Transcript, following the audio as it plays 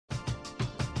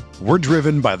We're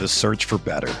driven by the search for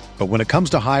better. But when it comes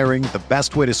to hiring, the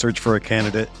best way to search for a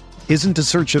candidate isn't to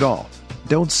search at all.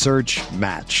 Don't search,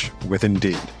 match with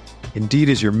Indeed. Indeed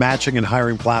is your matching and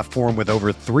hiring platform with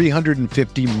over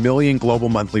 350 million global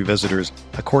monthly visitors,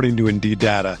 according to Indeed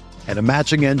data, and a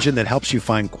matching engine that helps you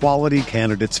find quality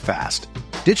candidates fast.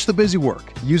 Ditch the busy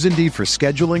work. Use Indeed for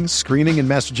scheduling, screening, and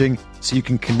messaging so you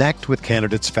can connect with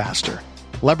candidates faster.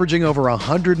 Leveraging over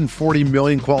 140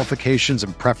 million qualifications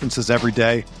and preferences every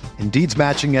day, Indeed's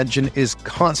matching engine is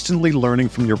constantly learning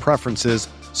from your preferences,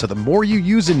 so the more you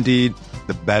use Indeed,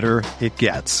 the better it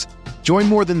gets. Join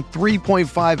more than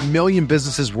 3.5 million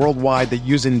businesses worldwide that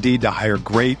use Indeed to hire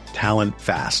great talent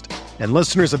fast. And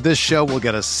listeners of this show will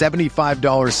get a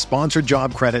 $75 sponsored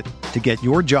job credit to get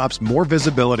your jobs more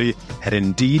visibility at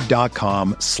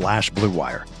Indeed.com/Blue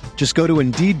Wire. Just go to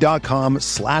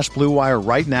Indeed.com/Blue Wire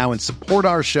right now and support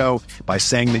our show by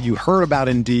saying that you heard about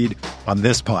Indeed on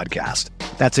this podcast.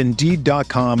 That's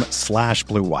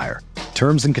Indeed.com/Blue Wire.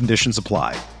 Terms and conditions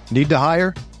apply. Need to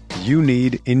hire? You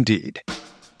need Indeed.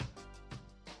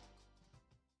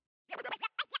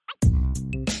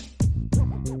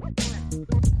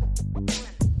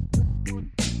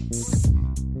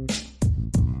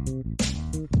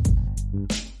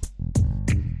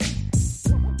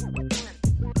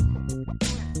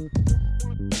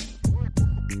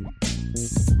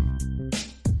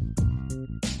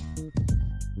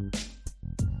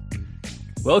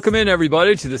 Welcome in,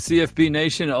 everybody, to the CFB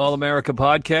Nation All-America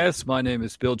podcast. My name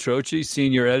is Bill Trocchi,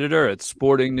 senior editor at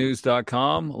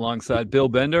sportingnews.com, alongside Bill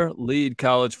Bender, lead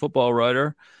college football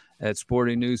writer at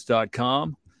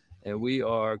sportingnews.com. And we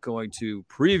are going to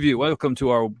preview, welcome to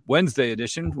our Wednesday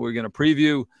edition. We're going to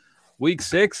preview Week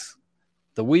 6,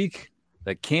 the week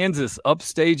that Kansas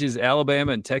upstages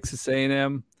Alabama and Texas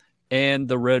A&M, and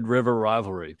the Red River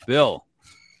rivalry. Bill,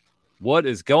 what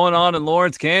is going on in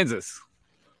Lawrence, Kansas?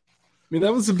 I mean,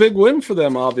 that was a big win for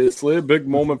them, obviously, a big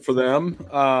moment for them.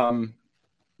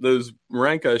 Those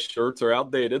rank us shirts are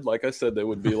outdated, like I said they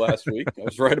would be last week. I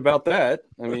was right about that.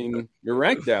 I mean, you're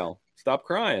ranked now. Stop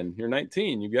crying. You're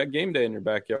 19. You've got game day in your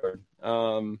backyard.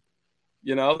 So,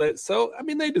 I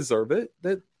mean, they deserve it.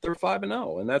 That they're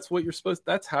 5-0, and that's what you're supposed –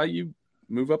 that's how you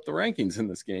move up the rankings in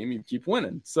this game. You keep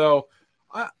winning. So,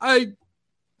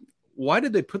 why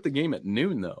did they put the game at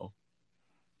noon, though?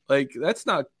 Like, that's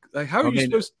not – like, how are you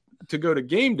supposed to go to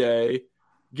game day,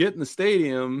 get in the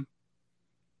stadium?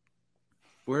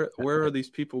 Where are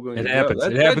these people going to happens. go?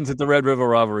 It happens at the Red River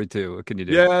rivalry, too. What can you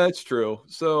do? Yeah, that's true.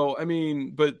 So, I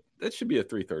mean, but that should be a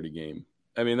 3:30 game.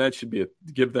 I mean, that should be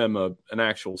give them an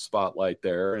actual spotlight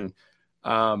there. And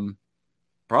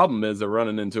problem is they're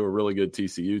running into a really good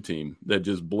TCU team that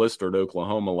just blistered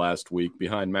Oklahoma last week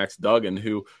behind Max Duggan,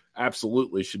 who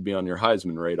absolutely should be on your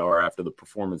Heisman radar after the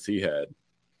performance he had.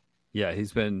 Yeah,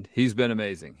 he's been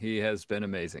amazing. He has been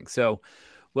amazing. So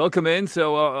welcome in.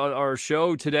 So our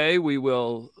show today, we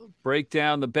will break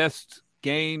down the best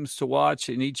games to watch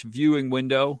in each viewing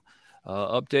window,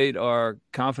 update our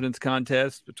confidence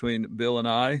contest between Bill and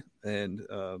I, and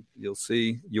you'll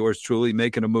see yours truly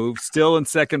making a move. Still in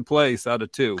second place out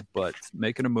of 2, but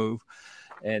making a move.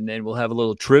 And then we'll have a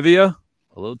little trivia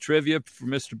for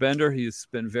Mr. Bender. He's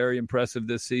been very impressive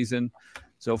this season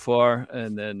so far.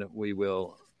 And then we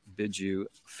will bid you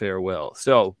farewell.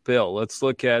 So, Bill, let's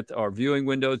look at our viewing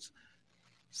windows.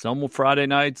 Some Friday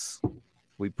nights,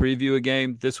 we preview a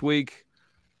game. This week,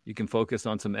 you can focus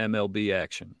on some MLB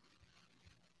action.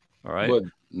 All right? What,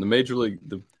 the Major League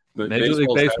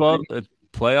Baseball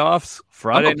playoffs,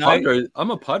 Friday night?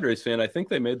 I'm a Padres fan. I think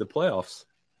they made the playoffs.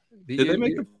 Did they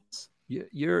make the playoffs?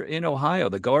 You're in Ohio.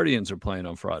 The Guardians are playing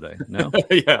on Friday. No?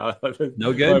 Yeah.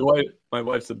 No good? My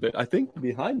wife's a bit – I think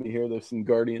behind me here there's some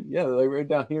Guardian. Yeah, they're right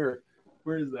down here.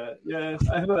 Where is that? Yeah,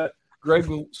 I have a Greg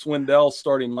Swindell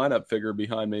starting lineup figure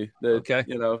behind me. Okay.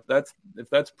 If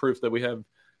that's proof that we have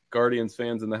Guardians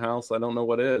fans in the house, I don't know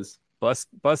what is. Bust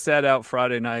that out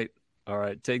Friday night. All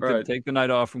right. Take the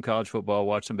night off from college football,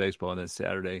 watch some baseball, and then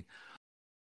Saturday.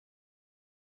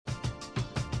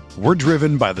 We're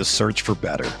driven by the search for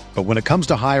better. But when it comes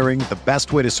to hiring, the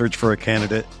best way to search for a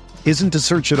candidate isn't to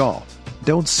search at all.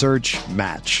 Don't search,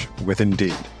 match with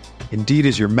Indeed. Indeed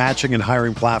is your matching and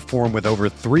hiring platform with over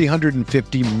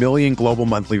 350 million global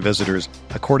monthly visitors,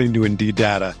 according to Indeed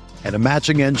data, and a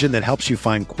matching engine that helps you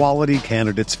find quality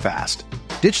candidates fast.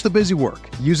 Ditch the busy work.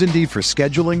 Use Indeed for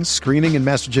scheduling, screening, and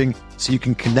messaging so you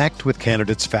can connect with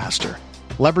candidates faster.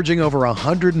 Leveraging over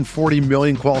 140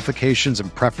 million qualifications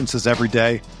and preferences every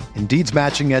day, Indeed's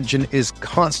matching engine is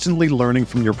constantly learning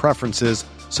from your preferences,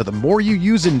 so the more you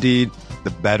use Indeed,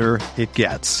 the better it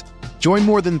gets. Join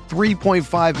more than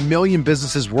 3.5 million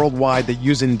businesses worldwide that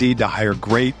use Indeed to hire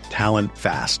great talent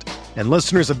fast. And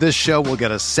listeners of this show will get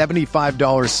a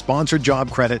 $75 sponsored job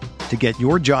credit to get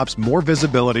your jobs more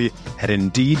visibility at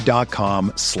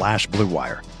Indeed.com/Blue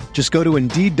Wire. Just go to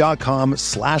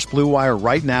Indeed.com/Blue Wire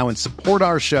right now and support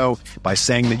our show by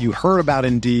saying that you heard about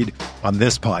Indeed on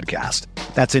this podcast.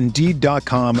 That's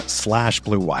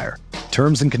Indeed.com/Blue Wire.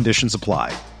 Terms and conditions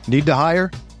apply. Need to hire?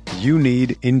 You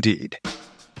need Indeed.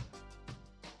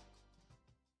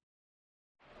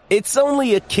 It's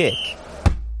only a kick,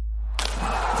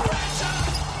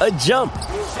 a jump,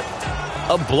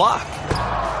 a block.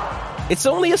 It's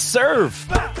only a serve.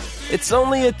 It's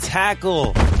only a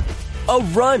tackle, a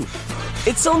run.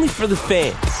 It's only for the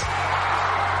fans.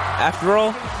 After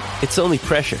all, it's only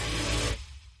pressure.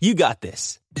 You got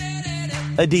this.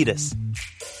 Adidas.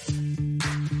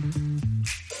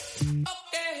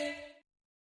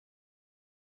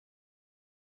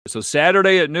 So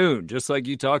Saturday at noon, just like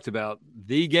you talked about,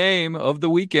 the game of the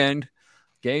weekend,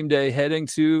 game day, heading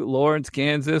to Lawrence,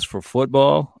 Kansas for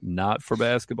football, not for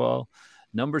basketball.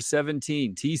 Number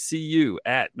 17, TCU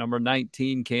at number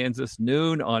 19, Kansas,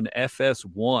 noon on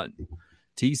FS1.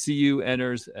 TCU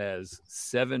enters as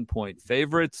 7-point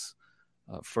favorites.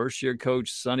 First-year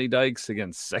coach Sonny Dykes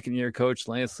against second-year coach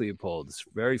Lance Leopold. It's a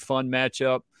very fun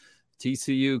matchup.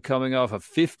 TCU coming off a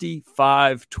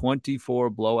 55-24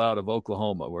 blowout of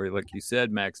Oklahoma, where, like you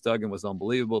said, Max Duggan was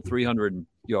unbelievable, 300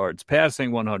 yards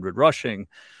passing, 100 rushing.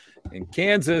 And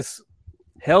Kansas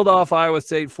held off Iowa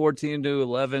State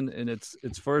 14-11 in its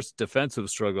first defensive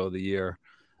struggle of the year.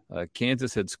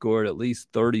 Kansas had scored at least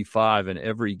 35 in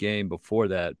every game before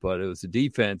that, but it was the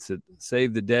defense that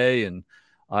saved the day, and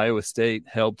Iowa State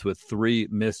helped with 3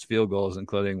 missed field goals,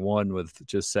 including one with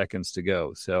just seconds to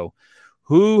go. So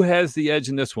who has the edge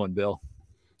in this one, Bill?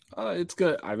 It's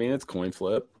good. I mean, it's coin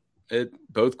flip.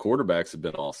 Both quarterbacks have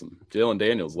been awesome. Jalen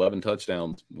Daniels, 11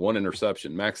 touchdowns, 1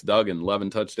 interception. Max Duggan, 11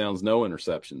 touchdowns, no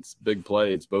interceptions. Big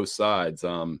plays, both sides.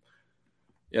 TCU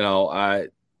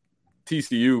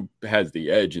has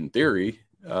the edge in theory.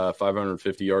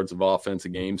 550 yards of offense a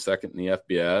game, second in the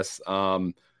FBS.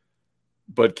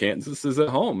 But Kansas is at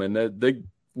home, and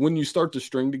when you start to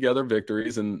string together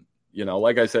victories, and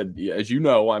like I said, as you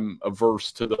know, I'm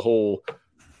averse to the whole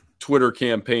Twitter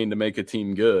campaign to make a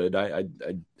team good. I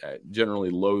generally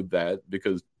loathe that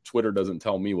because Twitter doesn't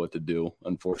tell me what to do,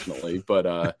 unfortunately.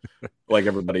 But like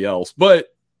everybody else,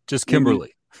 but just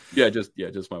Kimberly,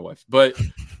 just my wife. But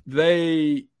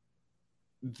there's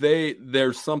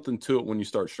something to it when you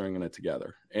start stringing it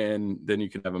together, and then you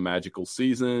can have a magical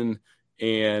season.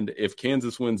 And if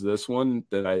Kansas wins this one,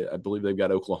 then I believe they've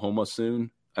got Oklahoma soon.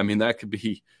 I mean, that could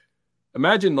be.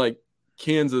 Imagine like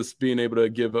Kansas being able to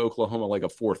give Oklahoma like a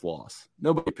 4th loss.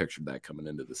 Nobody pictured that coming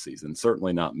into the season.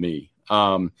 Certainly not me.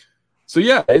 So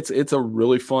yeah, it's a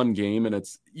really fun game, and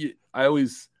I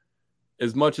always,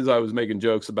 as much as I was making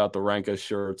jokes about the Ranka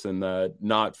shirts and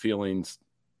not feeling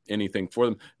anything for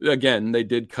them. Again, they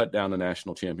did cut down a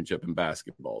national championship in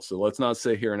basketball. So let's not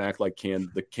sit here and act like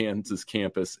the Kansas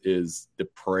campus is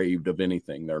depraved of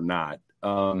anything. They're not.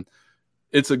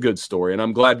 It's a good story, and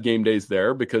I'm glad game day's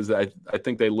there because I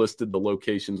think they listed the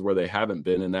locations where they haven't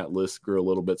been, and that list grew a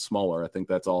little bit smaller. I think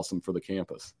that's awesome for the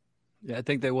campus. Yeah, I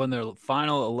think they won their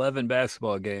final 11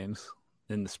 basketball games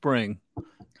in the spring,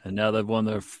 and now they've won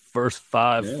their first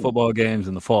 5 football games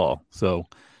in the fall. So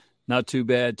not too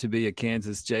bad to be a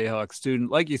Kansas Jayhawk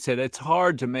student. Like you said, it's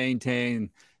hard to maintain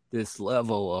this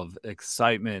level of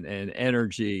excitement and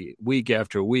energy week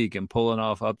after week and pulling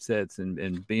off upsets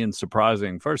and being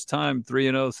surprising. First time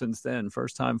 3-0 since then,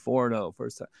 first time 4-0,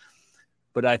 first time.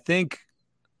 But I think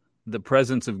the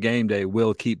presence of game day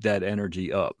will keep that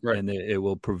energy up, right, and it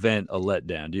will prevent a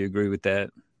letdown. Do you agree with that?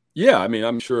 Yeah, I mean,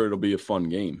 I'm sure it'll be a fun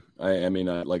game. I mean,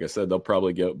 like I said, they'll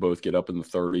probably both get up in the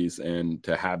 30s, and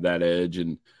to have that edge,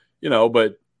 and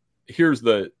but here's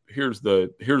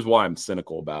why I'm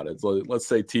cynical about it. So let's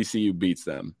say TCU beats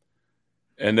them,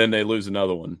 and then they lose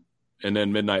another one, and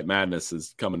then Midnight Madness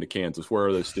is coming to Kansas. Where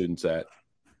are those students at?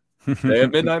 They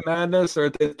have Midnight Madness, or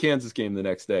at the Kansas game the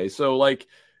next day. So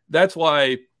that's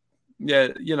why,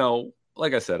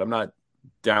 like I said, I'm not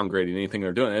downgrading anything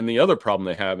they're doing. And the other problem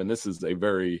they have, and this is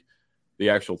the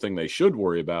actual thing they should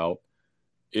worry about,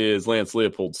 is Lance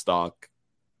Leopold's stock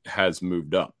has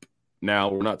moved up. Now,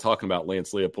 we're not talking about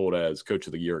Lance Leopold as coach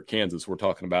of the year at Kansas. We're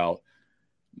talking about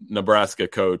Nebraska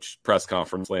coach, press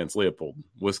conference, Lance Leopold.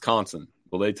 Wisconsin,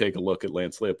 will they take a look at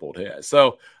Lance Leopold? Yeah.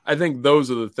 So I think those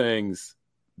are the things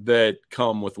that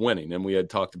come with winning. And we had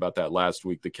talked about that last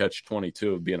week, the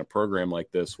catch-22 of being a program like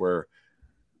this, where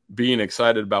being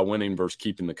excited about winning versus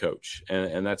keeping the coach.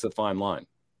 And that's a fine line.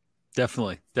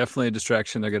 Definitely a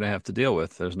distraction they're going to have to deal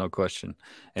with. There's no question,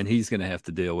 and he's going to have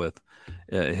to deal with.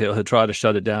 He'll try to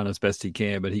shut it down as best he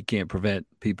can, but he can't prevent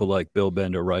people like Bill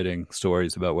Bender writing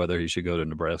stories about whether he should go to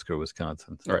Nebraska or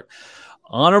Wisconsin. So, All right.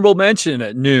 Honorable mention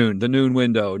at noon, the noon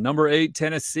window. Number 8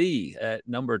 Tennessee at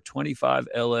number 25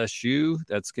 LSU.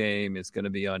 That game is going to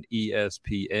be on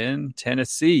ESPN.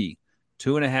 Tennessee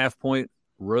 2.5-point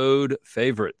road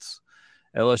favorites.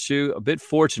 LSU a bit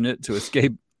fortunate to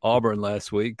escape Auburn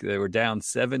last week. They were down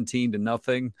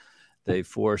 17-0. They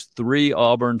forced 3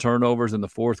 Auburn turnovers in the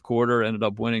fourth quarter, ended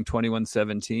up winning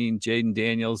 21-17. Jaden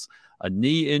Daniels, a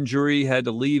knee injury, had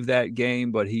to leave that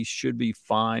game, but he should be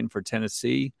fine for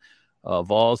Tennessee.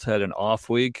 Vols had an off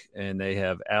week, and they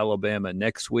have Alabama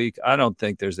next week. I don't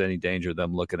think there's any danger of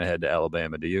them looking ahead to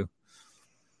Alabama. Do you?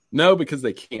 No, because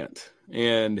they can't.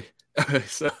 And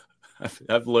so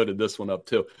I've loaded this one up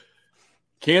too.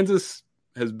 Kansas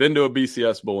has been to a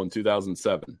BCS Bowl in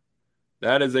 2007.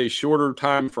 That is a shorter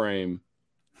time frame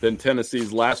than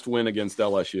Tennessee's last win against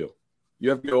LSU. You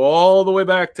have to go all the way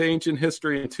back to ancient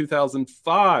history in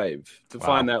 2005 to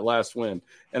find that last win.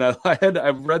 And I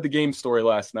read the game story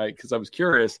last night because I was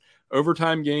curious.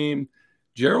 Overtime game,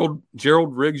 Gerald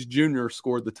Riggs Jr.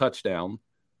 scored the touchdown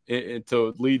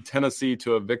to lead Tennessee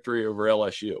to a victory over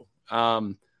LSU.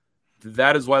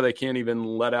 That is why they can't even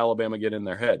let Alabama get in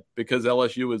their head, because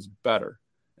LSU is better.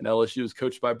 And LSU is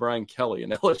coached by Brian Kelly.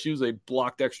 And LSU is a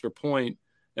blocked extra point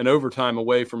and overtime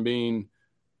away from being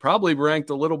probably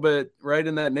ranked a little bit right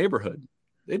in that neighborhood.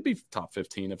 They'd be top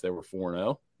 15 if they were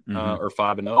 4-0 or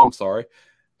 5-0. I'm sorry.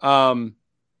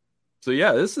 So,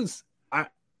 yeah, this is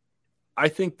I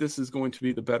think this is going to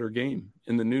be the better game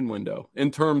in the noon window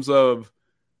in terms of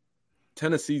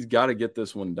Tennessee's got to get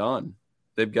this one done.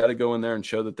 They've got to go in there and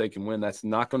show that they can win. That's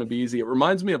not going to be easy. It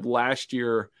reminds me of last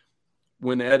year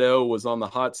when Ed O was on the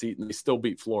hot seat and they still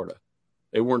beat Florida.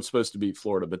 They weren't supposed to beat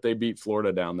Florida, but they beat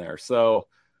Florida down there. So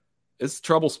it's a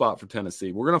trouble spot for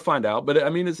Tennessee. We're going to find out. But, I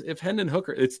mean, if Hendon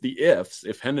Hooker – it's the ifs.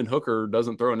 If Hendon Hooker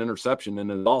doesn't throw an interception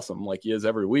and is awesome like he is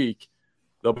every week,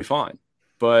 they'll be fine.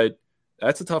 But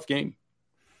that's a tough game.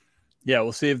 Yeah,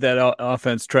 we'll see if that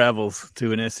offense travels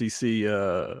to an SEC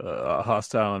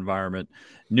hostile environment.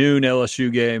 Noon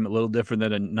LSU game, a little different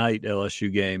than a night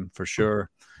LSU game for sure.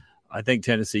 I think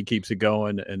Tennessee keeps it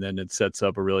going, and then it sets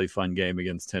up a really fun game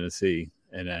against Tennessee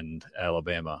and then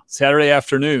Alabama. Saturday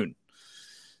afternoon,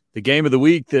 the game of the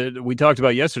week that we talked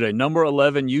about yesterday, number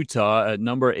 11 Utah at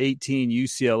number 18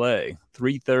 UCLA,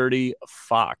 3:30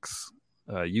 Fox.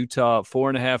 Utah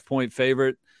 4.5-point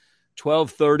favorite.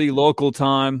 12:30 local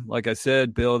time. Like I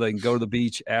said, Bill, they can go to the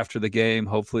beach after the game.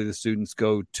 Hopefully the students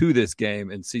go to this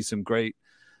game and see some great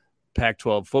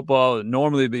Pac-12 football. It'd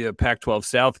normally be a Pac-12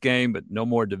 South game, but no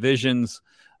more divisions.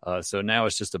 So now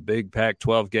it's just a big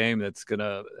Pac-12 game that's going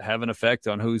to have an effect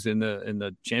on who's in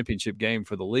the championship game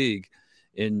for the league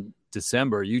in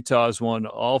December. Utah's won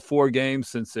all 4 games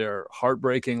since their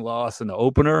heartbreaking loss in the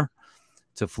opener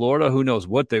to Florida. Who knows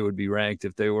what they would be ranked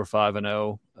if they were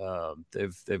 5-0.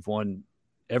 They've won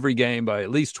every game by at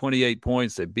least 28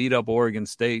 points. They beat up Oregon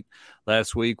State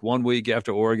last week, 1 week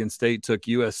after Oregon State took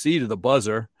USC to the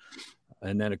buzzer.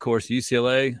 And then, of course,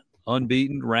 UCLA,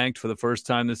 unbeaten, ranked for the first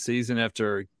time this season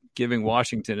after giving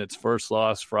Washington its first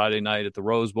loss Friday night at the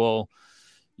Rose Bowl.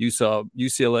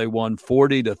 UCLA won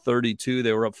 40-32.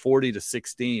 They were up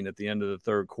 40-16 at the end of the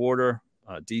third quarter.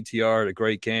 DTR had a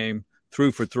great game,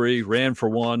 threw for 3, ran for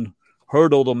 1,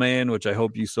 hurdled a man, which I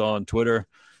hope you saw on Twitter.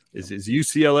 Is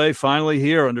UCLA finally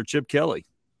here under Chip Kelly?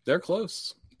 They're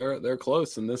close. They're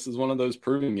close, and this is one of those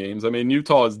proving games. I mean,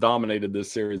 Utah has dominated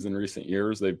this series in recent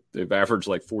years. They've averaged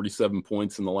like 47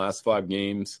 points in the last 5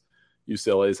 games.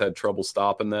 UCLA's had trouble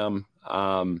stopping them.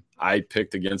 I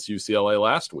picked against UCLA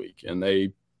last week, and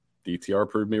DTR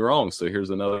proved me wrong. So here's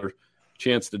another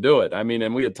chance to do it. I mean,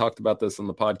 and we had talked about this on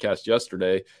the podcast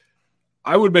yesterday.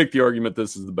 I would make the argument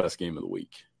this is the best game of the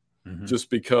week, just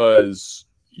because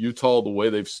Utah, the way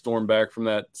they've stormed back from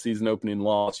that season opening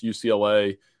loss,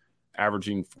 UCLA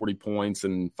averaging 40 points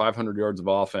and 500 yards of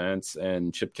offense,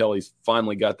 and Chip Kelly's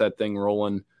finally got that thing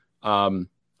rolling.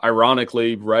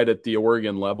 Ironically, right at the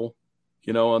Oregon level,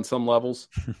 on some levels.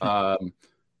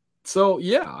 So,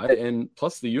 yeah, and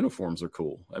plus the uniforms are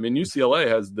cool. I mean, UCLA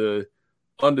has the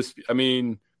undisputed – I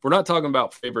mean, if we're not talking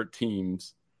about favorite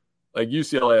teams, like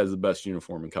UCLA has the best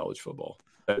uniform in college football,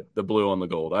 the blue on the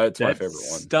gold. It's my favorite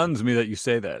one. Stuns me that you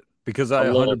say that because I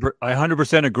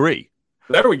 100% agree.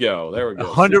 There we go.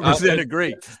 100%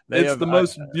 agree. It's the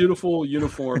most beautiful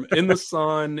uniform in the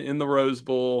sun, in the Rose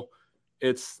Bowl.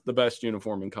 It's the best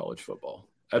uniform in college football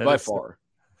by far.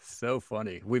 So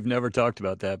funny. We've never talked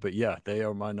about that, but yeah, they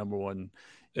are my number one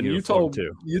And uniform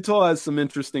too. Utah has some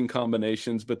interesting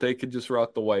combinations, but they could just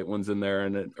rock the white ones in there,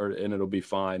 and it'll be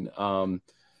fine.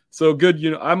 So good.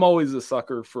 I'm always a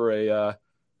sucker for a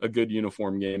good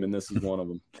uniform game, and this is one of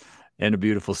them. And a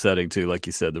beautiful setting too, like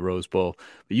you said, the Rose Bowl.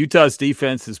 But Utah's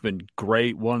defense has been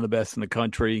great, one of the best in the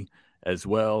country as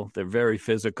well. They're very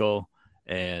physical,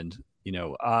 and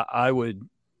I would.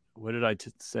 What did I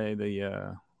say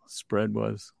the spread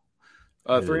was?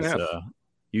 3.5.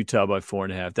 Utah by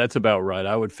 4.5. That's about right.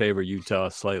 I would favor Utah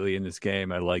slightly in this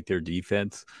game. I like their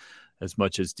defense as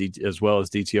much as well as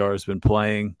DTR has been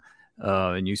playing,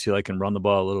 and UCLA can run the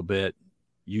ball a little bit.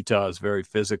 Utah is very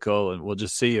physical, and we'll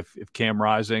just see if Cam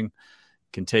Rising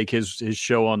can take his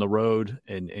show on the road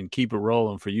and keep it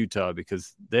rolling for Utah,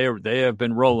 because they have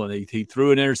been rolling. He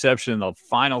threw an interception in the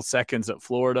final seconds at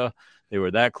Florida. They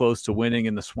were that close to winning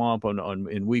in the Swamp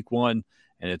in week 1,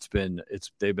 and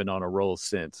they've been on a roll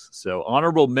since. So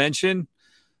honorable mention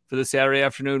for the Saturday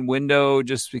afternoon window,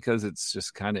 just because it's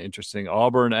just kind of interesting.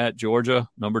 Auburn at Georgia,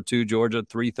 number 2 Georgia,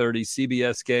 3:30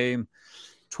 CBS game.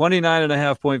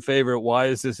 29.5-point favorite. Why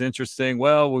is this interesting?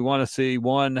 Well, we want to see,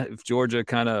 one, if Georgia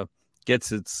kind of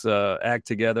gets its act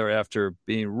together after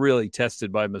being really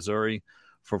tested by Missouri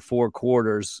for 4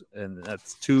 quarters, and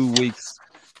that's 2 weeks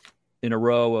in a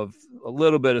row of a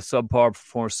little bit of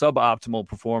suboptimal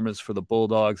performance for the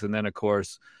Bulldogs. And then, of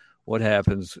course, what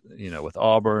happens, with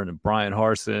Auburn and Brian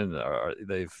Harsin.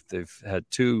 They've had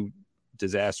 2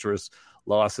 disastrous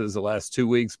losses the last 2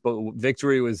 weeks, but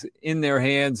victory was in their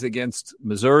hands against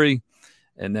Missouri,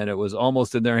 and then it was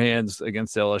almost in their hands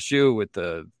against LSU with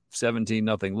the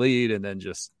 17-0 lead, and then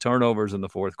just turnovers in the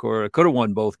fourth quarter. Could have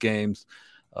won both games.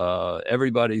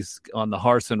 Everybody's on the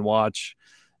Harsin watch,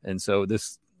 and so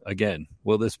this, again,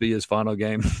 will this be his final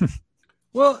game?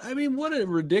 Well, I mean, what a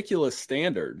ridiculous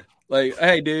standard. Like,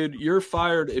 hey, dude, you're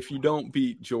fired if you don't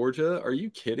beat Georgia. Are you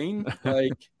kidding?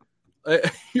 Like,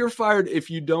 you're fired if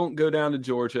you don't go down to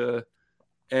Georgia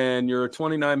and you're a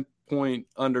 29-point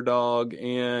underdog.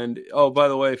 And, oh, by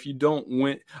the way, if you don't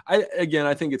win, I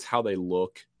think it's how they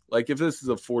look. Like, if this is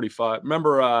a 45,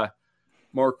 remember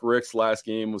Mark Richt's last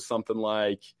game was something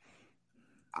like,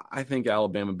 I think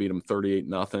Alabama beat them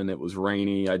 38-0. It was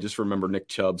rainy. I just remember Nick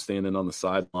Chubb standing on the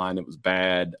sideline. It was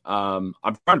bad. I'm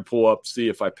trying to pull up, see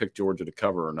if I picked Georgia to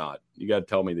cover or not. You got to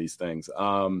tell me these things.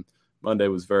 Monday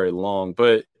was very long,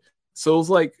 but so it was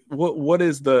like, what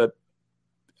is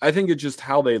I think it's just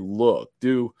how they look.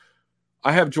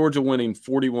 I have Georgia winning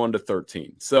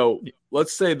 41-13. So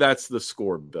let's say that's the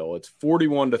score, Bill. It's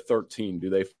 41-13. Do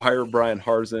they fire Brian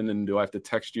Harsin, and do I have to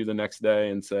text you the next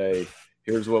day and say,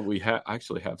 here's what we have? I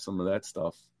actually have some of that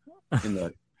stuff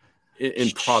in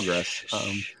progress.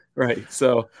 Right.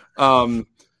 So,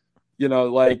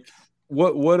 like,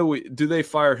 what do they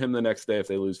fire him the next day if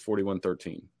they lose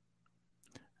 41-13?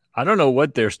 I don't know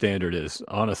what their standard is,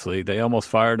 honestly. They almost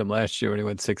fired him last year when he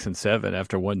went 6-7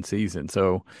 after one season.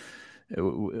 So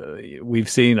we've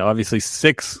seen, obviously,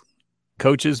 6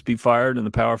 coaches be fired in the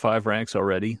Power 5 ranks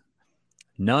already.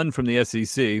 None from the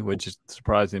SEC, which is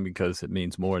surprising because it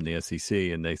means more in the SEC,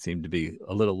 and they seem to be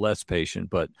a little less patient.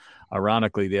 But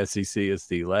ironically, the SEC is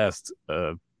the last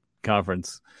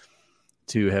conference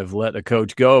to have let a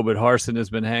coach go, but Harsin has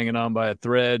been hanging on by a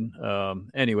thread.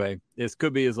 Anyway, this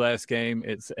could be his last game.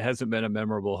 It hasn't been a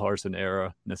memorable Harsin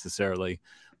era necessarily,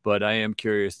 but I am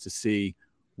curious to see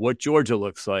what Georgia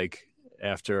looks like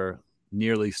after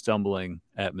nearly stumbling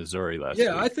at Missouri last week.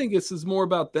 Yeah, I think this is more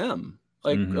about them.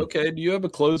 Like, okay, do you have a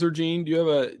closer gene? Do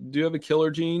you have a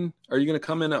killer gene? Are you going to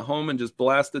come in at home and just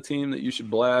blast the team that you should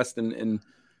blast? And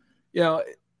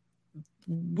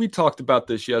we talked about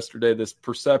this yesterday, this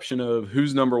perception of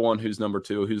who's number 1, who's number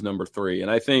 2, who's number 3. And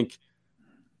I think,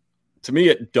 to me,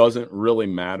 it doesn't really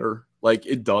matter. Like,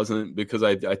 it doesn't, because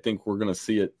I think we're going to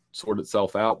see it sort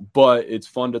itself out. But it's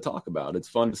fun to talk about. It's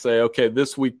fun to say, okay,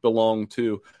 this week belonged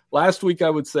to – last week I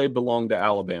would say belonged to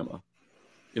Alabama.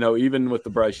 Even with the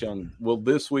Bryce Young, will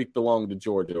this week belong to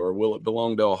Georgia, or will it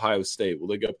belong to Ohio State? Will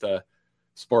they go up to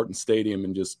Spartan Stadium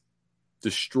and just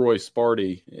destroy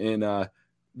Sparty? And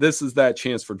this is that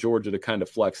chance for Georgia to kind of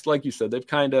flex. Like you said, they've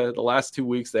the last 2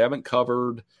 weeks, they haven't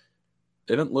covered.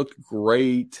 They haven't looked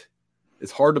great.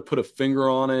 It's hard to put a finger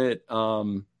on it,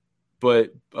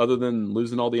 but other than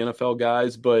losing all the NFL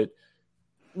guys. But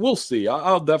we'll see.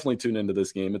 I'll definitely tune into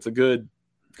this game. It's a good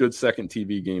second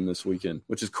TV game this weekend,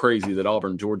 which is crazy that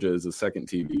Auburn, Georgia is a second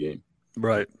TV game.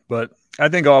 Right. But I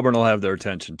think Auburn will have their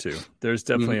attention too. There's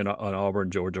definitely an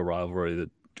Auburn-Georgia rivalry that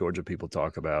Georgia people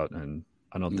talk about, and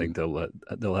I don't think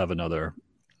they'll have another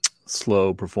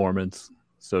slow performance,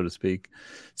 so to speak.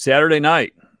 Saturday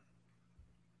night.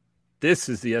 This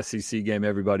is the SEC game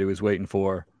everybody was waiting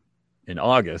for in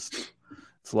August.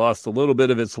 It's lost a little bit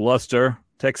of its luster.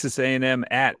 Texas A&M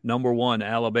at number 1,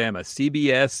 Alabama.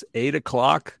 CBS, 8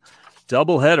 o'clock.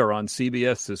 Doubleheader on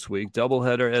CBS this week.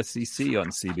 Doubleheader SEC on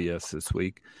CBS this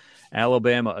week.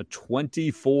 Alabama, a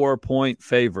 24-point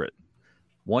favorite.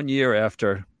 1 year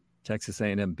after Texas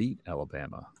A&M beat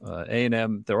Alabama.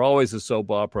 A&M, they're always a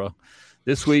soap opera.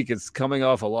 This week, it's coming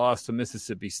off a loss to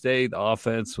Mississippi State. The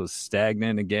offense was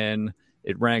stagnant again.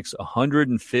 It ranks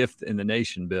 105th in the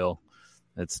nation, Bill.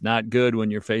 That's not good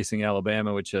when you're facing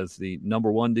Alabama, which has the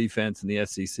number 1 defense in the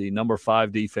SEC, number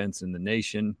 5 defense in the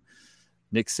nation.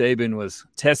 Nick Saban was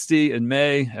testy in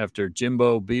May after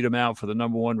Jimbo beat him out for the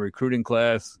number 1 recruiting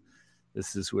class.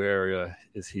 This is where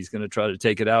he's going to try to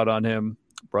take it out on him.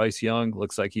 Bryce Young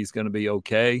looks like he's going to be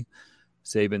okay.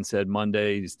 Saban said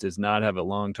Monday he does not have a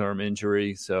long-term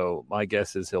injury, so my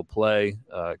guess is he'll play.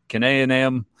 Can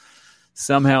A&M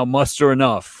somehow muster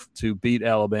enough to beat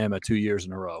Alabama 2 years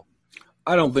in a row?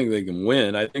 I don't think they can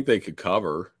win. I think they could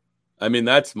cover. I mean,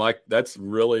 that's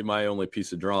really my only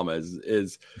piece of drama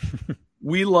is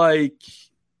we like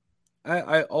 –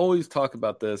 I always talk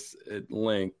about this at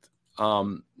length.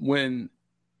 When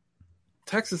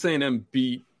Texas A&M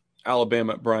beat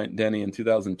Alabama at Bryant-Denny in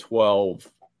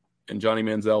 2012 and Johnny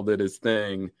Manziel did his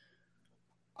thing,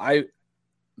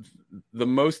 the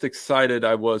most excited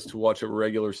I was to watch a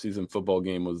regular season football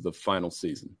game was the final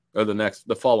season or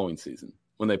the following season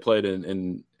when they played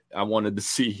in I wanted to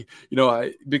see,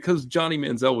 because Johnny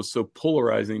Manziel was so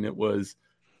polarizing. It was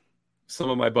some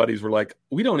of my buddies were like,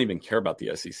 we don't even care about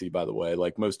the SEC, by the way.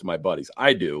 Like most of my buddies,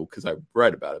 I do because I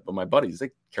write about it, but my buddies, they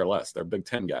care less. They're Big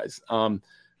Ten guys.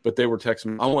 But they were texting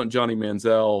me, I want Johnny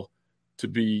Manziel to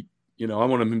beat, I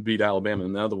want him to beat Alabama.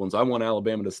 And the other ones, I want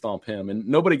Alabama to stomp him. And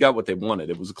nobody got what they wanted.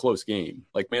 It was a close game.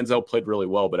 Like Manziel played really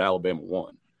well, but Alabama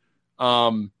won.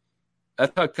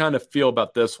 That's how I kind of feel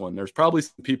about this one. There's probably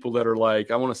some people that are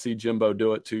like, I want to see Jimbo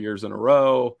do it 2 years in a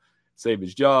row, save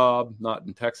his job, not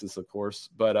in Texas, of course,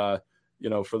 but,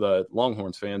 for the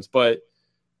Longhorns fans.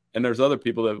 And there's other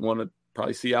people that want to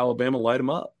probably see Alabama light them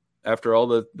up after all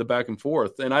the back and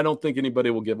forth. And I don't think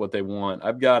anybody will get what they want.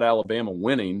 I've got Alabama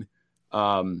winning,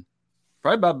 probably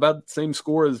about the same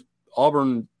score as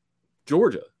Auburn,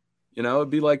 Georgia. It'd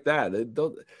be like that.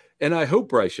 And I hope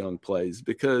Bryce Young plays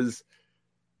because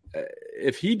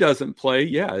if he doesn't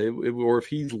play, or if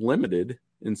he's limited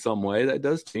in some way, that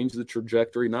does change the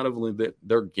trajectory, not only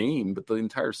their game, but the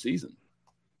entire season.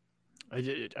 I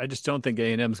just don't think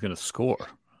A&M is going to score.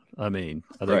 I mean,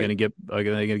 are they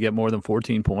going to get more than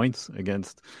 14 points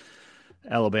against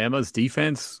Alabama's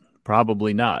defense?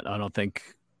 Probably not. I don't think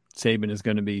Saban is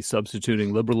going to be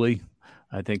substituting liberally.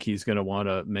 I think he's going to want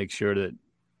to make sure that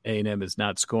A&M is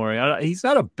not scoring. He's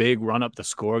not a big run up the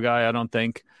score guy, I don't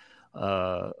think.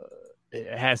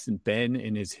 It hasn't been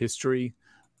in his history,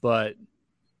 but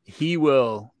he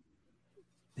will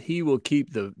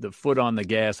keep the foot on the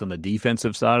gas on the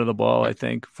defensive side of the ball, I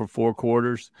think, for 4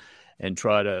 quarters and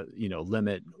try to,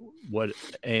 limit what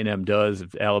A&M does.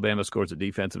 If Alabama scores a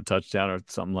defensive touchdown or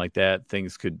something like that,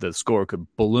 the score could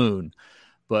balloon.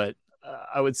 But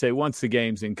I would say once the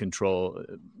game's in control,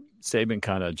 Saban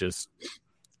kind of just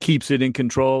keeps it in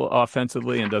control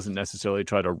offensively and doesn't necessarily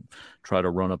try to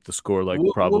run up the score like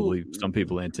probably some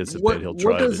people anticipate he'll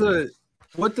try.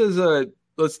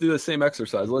 Let's do the same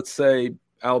exercise. Let's say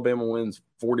Alabama wins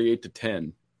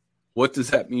 48-10. What does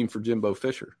that mean for Jimbo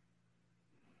Fisher?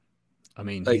 I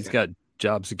mean, he's got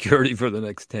job security for the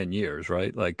next 10 years,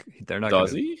 right? Like they're not.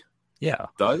 Does he? Yeah.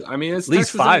 Does I mean it's at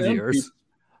least Texas 5 A&M years.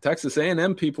 Texas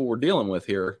A&M people we're dealing with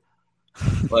here.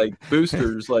 Like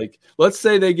boosters, like let's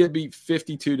say they get beat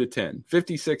 52-10,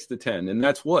 56-10, and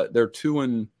that's what they're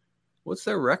 2 what's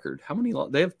their record? How many?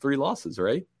 They have 3 losses,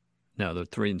 right? No, they're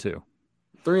 3-2.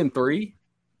 3-3.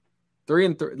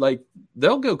 3-3. Like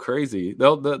they'll go crazy.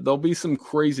 There'll be some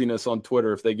craziness on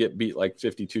Twitter if they get beat like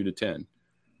 52-10.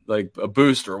 Like a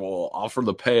booster will offer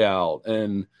the payout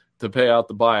and to pay out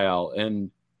the buyout,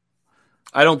 and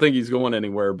I don't think he's going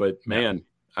anywhere. But man,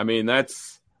 I mean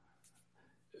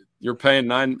you're paying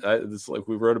it's like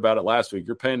we wrote about it last week.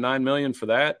 You're paying $9 million for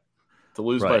that to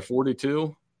lose by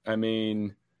 42. I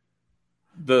mean,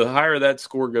 the higher that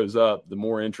score goes up, the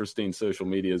more interesting social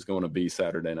media is going to be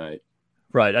Saturday night.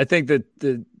 Right. I think that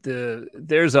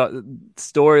there's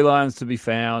storylines to be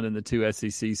found in the 2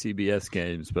 SEC CBS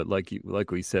games, but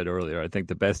like we said earlier, I think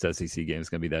the best SEC game is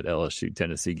going to be that LSU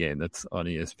Tennessee game that's on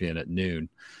ESPN at noon,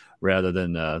 rather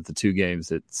than the 2 games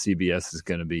that CBS is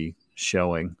going to be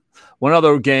showing. One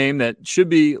other game that should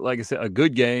be, like I said, a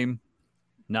good game,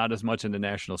 not as much in the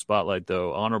national spotlight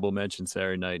though. Honorable mention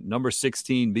Saturday night. Number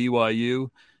 16 BYU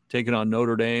taking on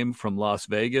Notre Dame from Las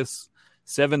Vegas.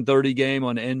 7:30 game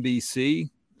on NBC.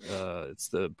 It's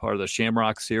the part of the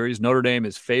Shamrock Series. Notre Dame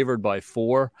is favored by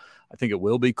 4. I think it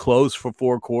will be close for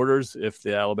 4 quarters if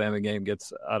the Alabama game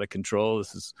gets out of control.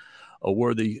 This is a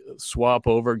worthy swap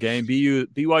over game.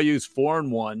 BYU's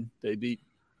 4-1. They beat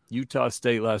Utah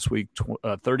State last week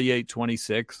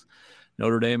 38-26.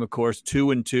 Notre Dame, of course,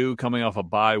 2-2 coming off a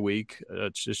bye week.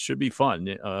 It just should be fun.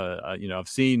 I've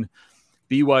seen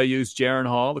BYU's Jaron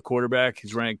Hall, the quarterback.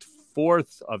 He's ranked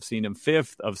 4th. I've seen him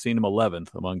 5th. I've seen him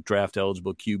 11th among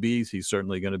draft-eligible QBs. He's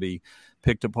certainly going to be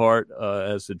picked apart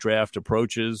as the draft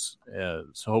approaches.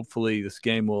 So hopefully this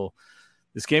game will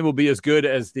be as good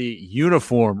as the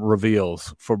uniform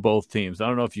reveals for both teams. I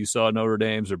don't know if you saw Notre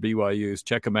Dame's or BYU's.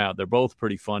 Check them out. They're both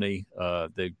pretty funny.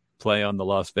 They play on the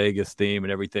Las Vegas theme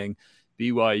and everything.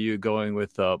 BYU going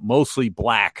with mostly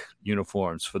black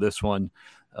uniforms for this one,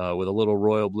 with a little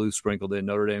royal blue sprinkled in.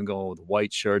 Notre Dame going with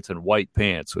white shirts and white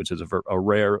pants, which is a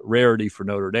rarity for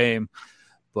Notre Dame.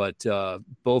 But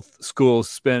both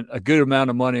schools spent a good amount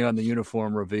of money on the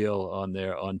uniform reveal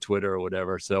on Twitter or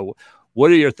whatever. So what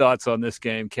are your thoughts on this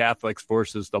game, Catholics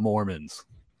versus the Mormons?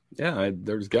 Yeah,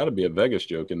 there's got to be a Vegas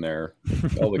joke in there.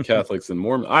 All the Catholics and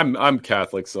Mormons. I'm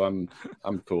Catholic, so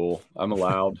I'm cool. I'm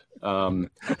allowed. Fun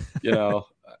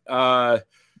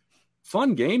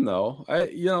game though.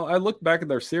 I look back at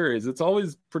their series. It's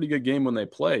always a pretty good game when they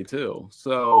play too.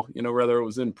 So whether it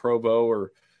was in Provo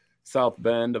or South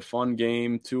Bend, a fun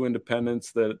game. 2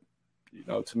 independents that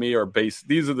to me are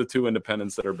These are the 2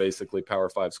 independents that are basically Power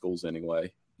 5 schools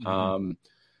anyway. Mm-hmm.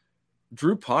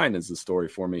 Drew Pine is the story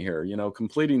for me here.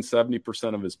 Completing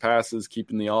 70% of his passes,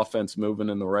 keeping the offense moving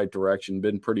in the right direction,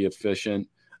 been pretty efficient.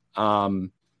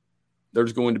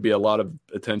 There's going to be a lot of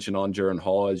attention on Jaron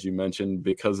Hall, as you mentioned,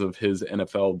 because of his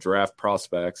NFL draft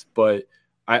prospects. But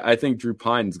I think Drew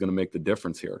Pine is going to make the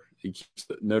difference here. He keeps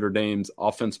Notre Dame's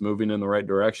offense moving in the right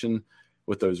direction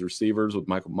with those receivers, with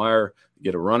Michael Mayer,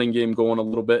 get a running game going a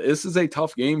little bit. This is a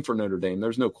tough game for Notre Dame.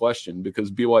 There's no question,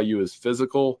 because BYU is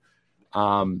physical.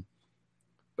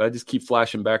 But I just keep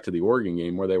flashing back to the Oregon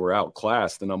game where they were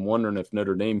outclassed, and I'm wondering if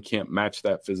Notre Dame can't match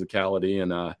that physicality,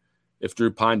 and if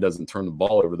Drew Pine doesn't turn the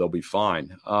ball over, they'll be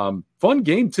fine. Fun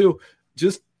game, too,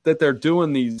 just that they're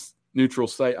doing these neutral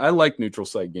site. I like neutral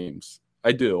site games.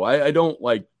 I do. I don't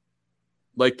like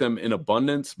them in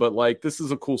abundance, but this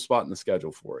is a cool spot in the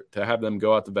schedule for it, to have them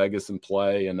go out to Vegas and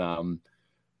play, and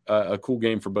a cool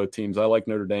game for both teams. I like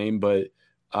Notre Dame, but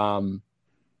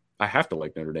I have to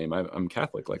like Notre Dame. I'm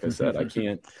Catholic, like I said. I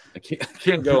can't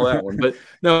go that one. But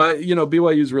no,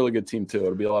 BYU is a really good team too.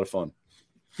 It'll be a lot of fun.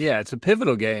 Yeah, it's a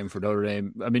pivotal game for Notre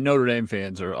Dame. I mean, Notre Dame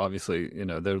fans are obviously,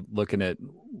 they're looking at,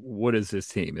 what is this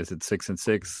team? Is it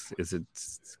 6-6? Is it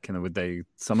would they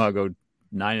somehow go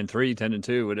 9-3,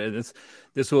 10-2?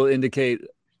 This will indicate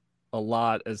a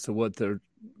lot as to what they're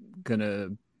going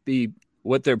to be,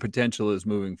 what their potential is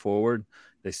moving forward.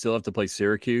 They still have to play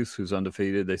Syracuse, who's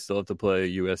undefeated. They still have to play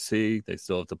USC. They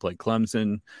still have to play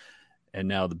Clemson, and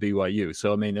now the BYU.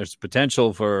 So, I mean, there's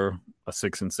potential for a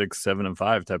 6-6,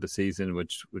 7-5 type of season,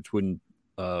 which wouldn't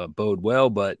bode well.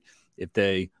 But if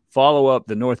they follow up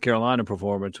the North Carolina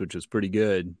performance, which was pretty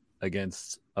good,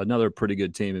 against another pretty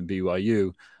good team in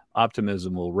BYU,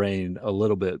 optimism will reign a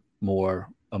little bit more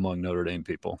among Notre Dame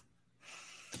people.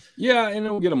 Yeah, and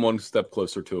it'll get them one step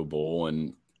closer to a bowl,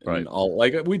 and right.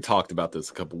 We talked about this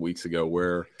a couple weeks ago,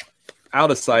 where out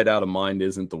of sight, out of mind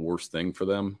isn't the worst thing for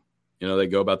them. They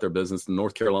go about their business. The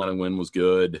North Carolina win was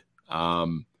good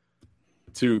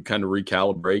to kind of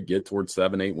recalibrate, get towards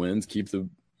 7-8 wins, keep the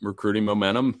recruiting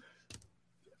momentum.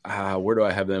 Where do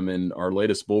I have them in our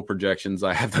latest bowl projections?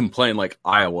 I have them playing like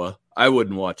Iowa. I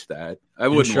wouldn't watch that. I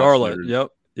wouldn't in Charlotte.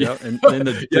 Yep. And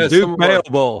the Duke Mayo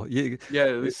Bowl.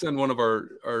 We send one of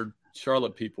our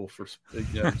Charlotte people for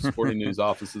sporting news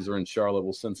offices are in Charlotte.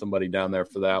 We'll send somebody down there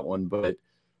for that one. But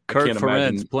Kirk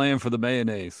Ferentz playing for the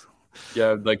mayonnaise.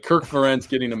 Yeah, like Kirk Ferentz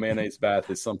getting a mayonnaise bath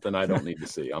is something I don't need to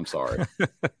see. I'm sorry.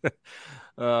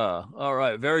 All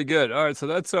right, very good. All right, so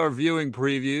that's our viewing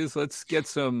previews. Let's get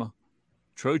some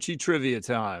Troche trivia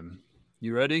time.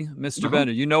 You ready, Mr.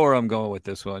 Bender? You know where I'm going with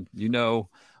this one.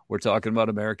 We're talking about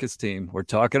America's team. We're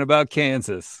talking about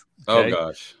Kansas. Okay? Oh,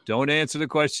 gosh. Don't answer the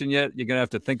question yet. You're going to have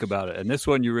to think about it. And this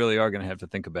one you really are going to have to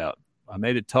think about. I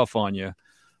made it tough on you,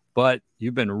 but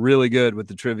you've been really good with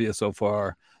the trivia so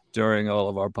far during all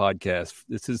of our podcasts.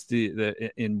 This is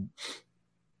in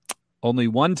only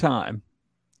one time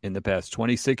in the past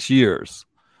 26 years,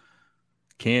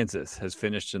 Kansas has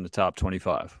finished in the top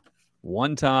 25.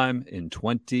 One time in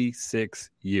 26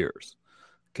 years.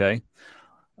 Okay.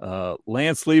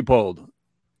 Lance Leipold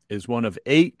is one of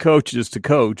 8 coaches to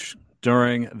coach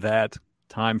during that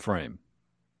time frame.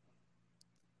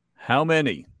 How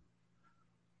many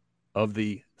of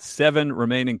the 7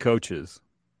 remaining coaches,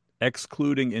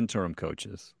 excluding interim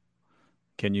coaches,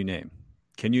 can you name?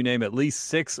 Can you name at least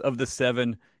 6 of the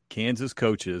 7 Kansas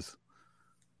coaches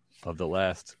of the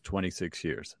last 26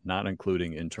 years, not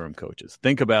including interim coaches?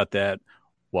 Think about that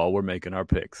while we're making our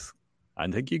picks. I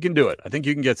think you can do it. I think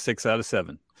you can get 6 out of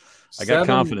 7. I got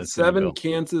confidence. 7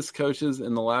 Kansas coaches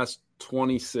in the last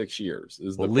 26 years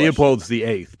is the question. Leopold's the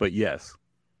 8th, but yes.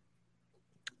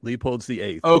 Leopold's the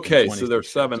 8th. Okay, so there's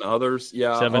 7 others.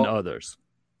 Yeah. 7 others.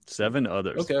 7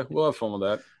 others. Okay, we'll have fun with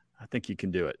that. I think you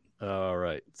can do it. All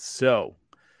right. So,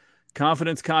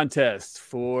 confidence contest.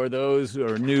 For those who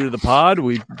are new to the pod,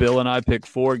 Bill and I pick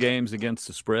 4 games against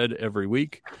the spread every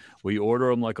week. We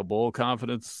order them like a bowl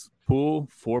confidence pool: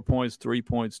 4 points, 3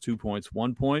 points, 2 points,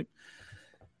 1 point.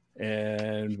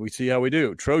 And we see how we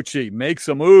do. Troche makes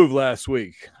a move last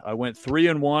week. I went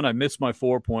 3-1. I missed my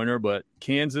 4-pointer, but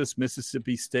Kansas,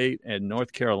 Mississippi State, and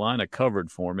North Carolina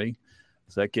covered for me.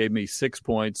 So that gave me 6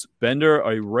 points. Bender,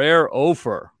 a rare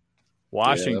offer.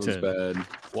 Washington, yeah, that was bad.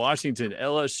 Washington,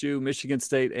 LSU, Michigan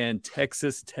State, and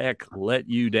Texas Tech let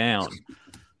you down.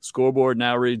 Scoreboard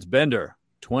now reads Bender,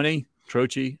 20,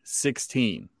 Troche,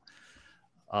 16.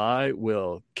 I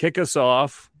will kick us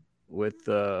off with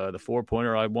the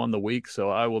 4-pointer. I won the week, so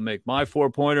I will make my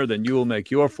 4-pointer, then you will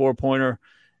make your 4-pointer,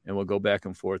 and we'll go back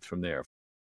and forth from there.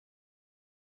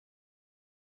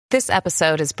 This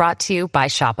episode is brought to you by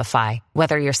Shopify.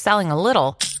 Whether you're selling a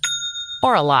little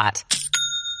or a lot,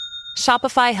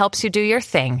 Shopify helps you do your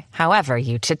thing, however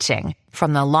you cha-ching.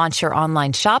 From the launch your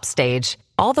online shop stage,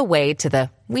 all the way to the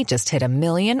we just hit 1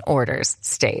 million orders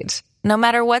stage. No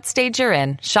matter what stage you're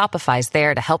in, Shopify's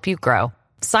there to help you grow.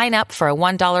 Sign up for a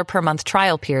 $1 per month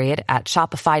trial period at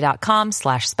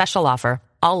shopify.com/special offer,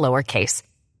 all lowercase.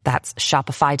 That's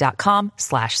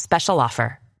shopify.com/special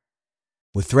offer.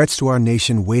 With threats to our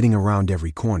nation waiting around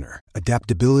every corner,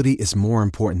 adaptability is more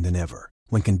important than ever.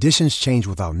 When conditions change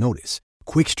without notice,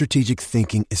 quick strategic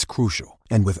thinking is crucial.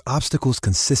 And with obstacles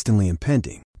consistently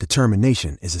impending,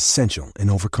 determination is essential in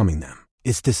overcoming them.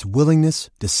 It's this willingness,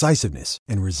 decisiveness,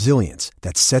 and resilience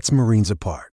that sets Marines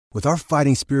apart. With our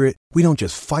fighting spirit, we don't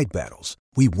just fight battles,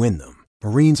 we win them.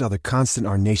 Marines are the constant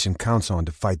our nation counts on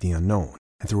to fight the unknown.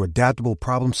 And through adaptable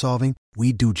problem solving,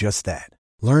 we do just that.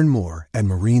 Learn more at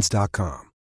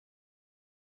marines.com.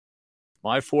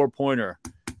 My 4-pointer,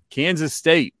 Kansas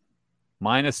State,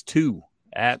 -2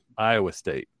 at Iowa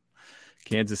State.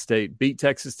 Kansas State beat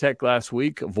Texas Tech last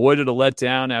week, avoided a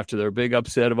letdown after their big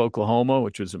upset of Oklahoma,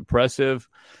 which was impressive.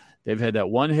 They've had that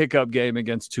one hiccup game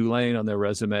against Tulane on their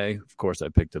resume. Of course, I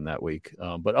picked them that week.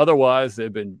 But otherwise,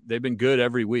 they've been good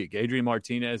every week. Adrian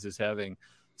Martinez is having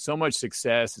so much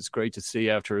success. It's great to see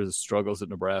after his struggles at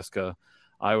Nebraska.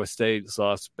 Iowa State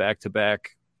lost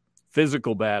back-to-back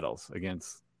physical battles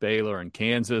against Baylor and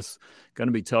Kansas. Going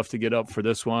to be tough to get up for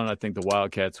this one. I think the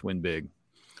Wildcats win big.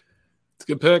 It's a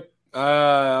good pick.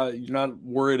 You're not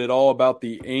worried at all about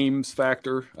the Ames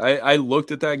factor. I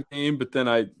looked at that game, but then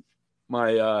I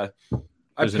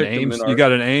picked an Ames. You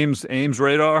got an Ames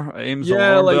radar? Ames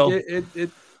yeah, alarm bell?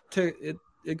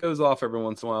 It goes off every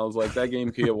once in a while. It's like that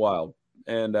game could get wild,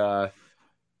 and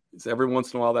it's every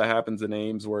once in a while that happens in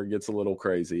Ames where it gets a little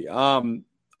crazy.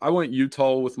 I went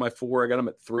Utah with my 4. I got them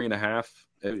at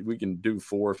 3.5. We can do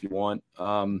 4 if you want.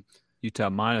 Utah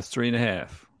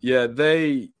 -3.5. Yeah,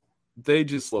 they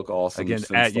just look awesome again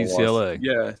at UCLA.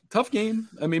 Yeah, tough game.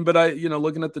 I mean, but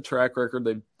looking at the track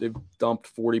record, they've dumped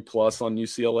 40 plus on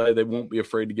UCLA. They won't be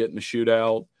afraid to get in a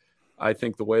shootout. I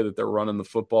think the way that they're running the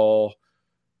football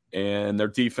and their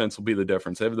defense will be the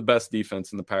difference. They have the best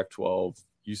defense in the Pac-12.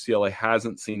 UCLA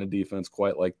hasn't seen a defense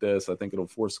quite like this. I think it'll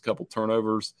force a couple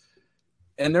turnovers.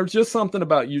 And there's just something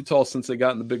about Utah since they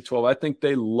got in the Big 12. I think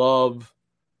they love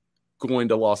going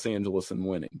to Los Angeles and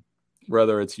winning,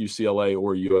 whether it's UCLA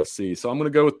or USC. So I'm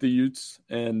going to go with the Utes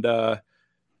and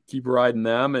keep riding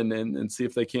them and see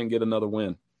if they can't get another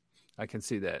win. I can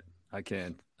see that. I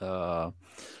can.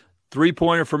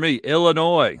 3-pointer for me,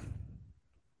 Illinois,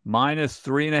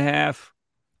 -3.5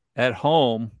 at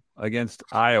home against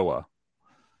Iowa.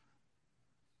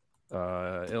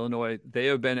 Illinois, they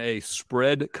have been a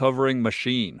spread covering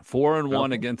machine,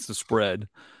 4-1 against the spread,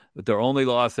 but their only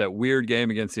loss, that weird game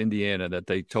against Indiana that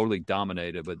they totally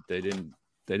dominated, but they didn't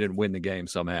win the game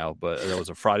somehow. But it was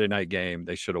a Friday night game.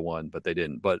 They should have won, but they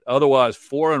didn't. But otherwise,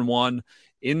 4-1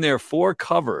 in their 4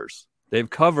 covers. They've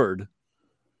covered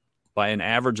by an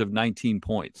average of 19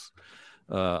 points.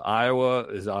 Iowa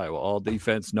is Iowa. All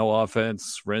defense, no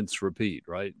offense, rinse, repeat,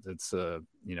 right? It's a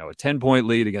 10-point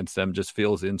lead against them just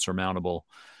feels insurmountable.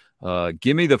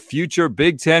 Give me the future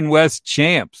Big Ten West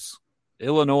champs,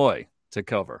 Illinois, to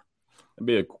cover.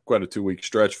 It'd be quite a 2-week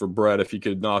stretch for Brett if he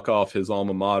could knock off his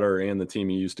alma mater and the team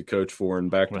he used to coach for in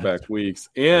back-to-back weeks,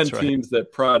 and teams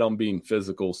that pride on being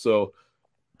physical. So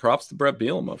props to Brett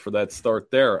Bielema for that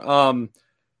start there. I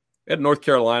had North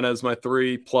Carolina as my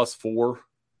 3 +4.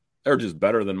 They're just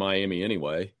better than Miami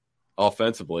anyway,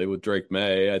 offensively with Drake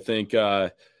May. I think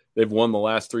they've won the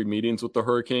last 3 meetings with the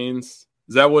Hurricanes.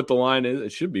 Is that what the line is?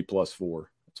 It should be +4.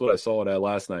 That's what I saw it at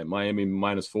last night. Miami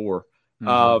 -4.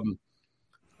 Mm-hmm.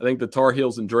 I think the Tar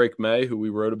Heels and Drake May, who we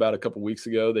wrote about a couple weeks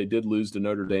ago, they did lose to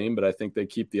Notre Dame, but I think they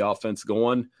keep the offense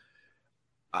going.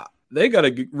 They got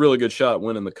a really good shot at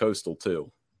winning the Coastal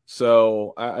too.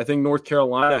 So I think North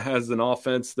Carolina has an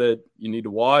offense that you need to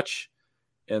watch,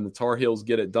 and the Tar Heels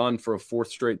get it done for a 4th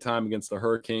straight time against the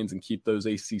Hurricanes and keep those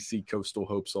ACC Coastal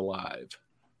hopes alive.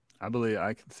 I believe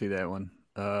I can see that one.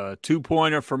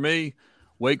 2-pointer for me,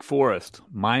 Wake Forest,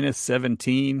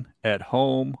 -17 at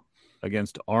home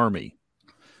against Army.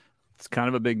 It's kind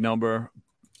of a big number.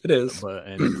 It is.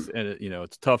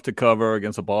 It's tough to cover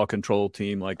against a ball control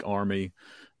team like Army.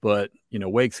 But,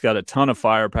 Wake's got a ton of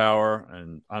firepower,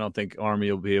 and I don't think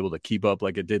Army will be able to keep up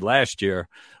like it did last year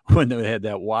when they had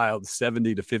that wild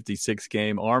 70-56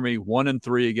 game. Army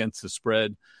 1-3 against the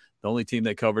spread. The only team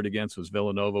they covered against was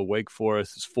Villanova. Wake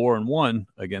Forest is 4-1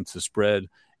 against the spread,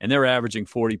 and they're averaging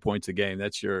 40 points a game.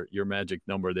 That's your magic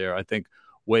number there. I think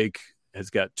Wake has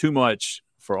got too much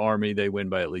for Army. They win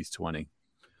by at least 20.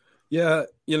 Yeah,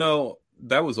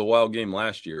 that was a wild game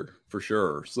last year for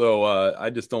sure. So I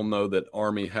just don't know that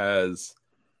Army has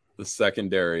the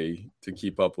secondary to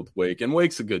keep up with Wake. And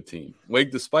Wake's a good team.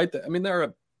 Wake, despite that, they're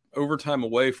an overtime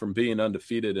away from being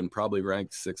undefeated and probably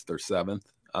ranked 6th or 7th.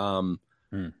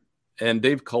 And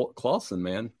Dave Clawson,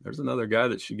 man, there's another guy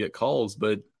that should get calls,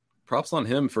 but props on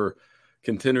him for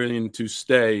continuing to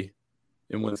stay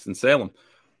in Winston-Salem.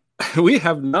 We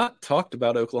have not talked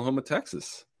about Oklahoma,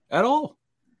 Texas at all.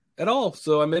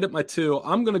 So I made it my 2.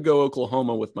 I'm going to go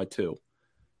Oklahoma with my 2.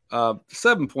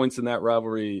 7 points in that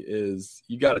rivalry is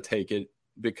you got to take it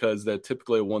because they're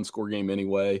typically a 1-score game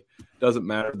anyway. Doesn't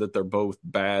matter that they're both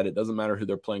bad. It doesn't matter who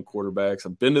they're playing quarterbacks.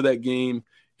 I've been to that game.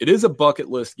 It is a bucket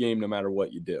list game no matter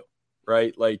what you do,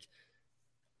 right? Like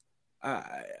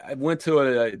I went to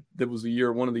it. There was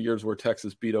one of the years where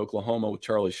Texas beat Oklahoma with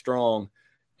Charlie Strong.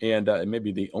 And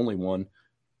maybe the only one.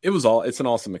 It's an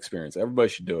awesome experience. Everybody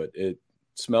should do it. It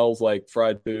smells like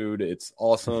fried food. It's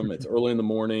awesome. It's early in the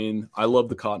morning. I love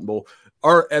the Cotton Bowl.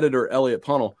 Our editor, Elliot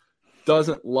Punnell,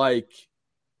 doesn't like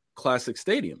classic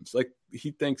stadiums. Like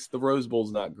he thinks the Rose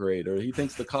Bowl's not great, or he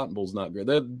thinks the Cotton Bowl's not great.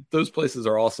 Those places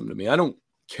are awesome to me. I don't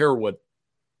care what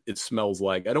it smells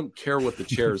like. I don't care what the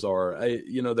chairs are.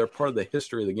 They're part of the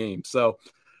history of the game. So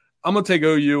I'm going to take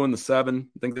OU in the 7.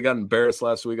 I think they got embarrassed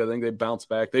last week. I think they bounced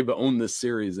back. They've owned this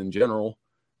series in general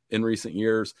in recent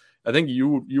years. I think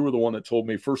you were the one that told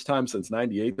me first time since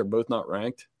 98 they're both not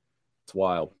ranked. It's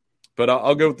wild. But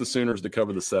I'll go with the Sooners to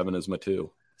cover the 7 as my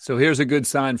 2. So here's a good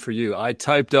sign for you. I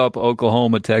typed up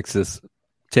Oklahoma, Texas,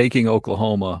 taking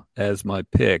Oklahoma as my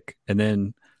pick, and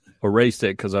then erased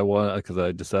it because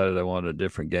I decided I wanted a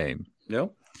different game. Yeah.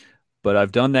 But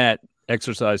I've done that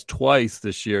exercise twice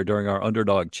this year during our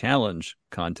Underdog Challenge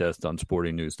contest on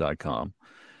sportingnews.com,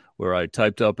 where I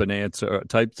typed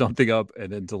something up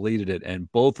and then deleted it.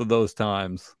 And both of those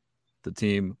times the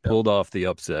team pulled off the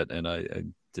upset, and I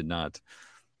did not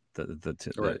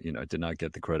did not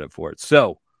get the credit for it.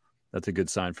 So that's a good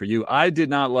sign for you. I did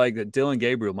not like that Dylan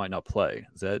Gabriel might not play.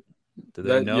 Do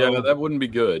they know? Yeah, that wouldn't be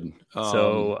good.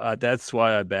 So that's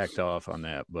why I backed off on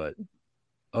that. But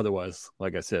otherwise,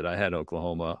 like I said, I had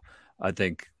Oklahoma. I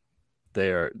think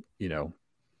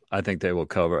I think they will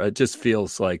cover. It just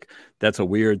feels like that's a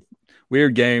weird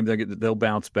game. They'll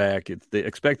bounce back. They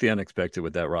expect the unexpected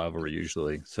with that rivalry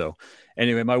usually. So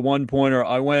anyway, my 1-pointer,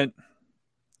 I went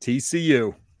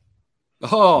TCU.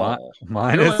 Oh,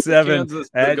 -7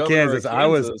 at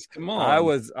Kansas. Come on.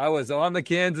 I was on the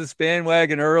Kansas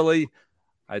bandwagon early.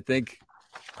 I think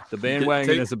the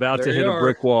bandwagon is about to hit a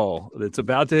brick wall. It's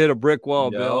about to hit a brick wall,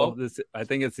 Bill. I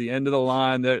think it's the end of the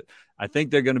line. I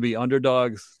think they're going to be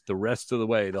underdogs the rest of the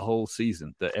way, the whole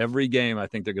season. Every game, I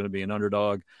think they're going to be an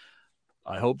underdog.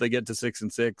 I hope they get to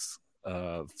 6-6,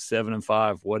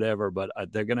 7-5, whatever. But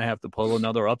they're going to have to pull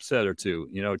another upset or two.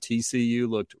 TCU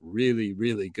looked really,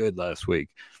 really good last week.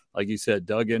 Like you said,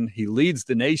 Duggan, he leads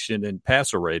the nation in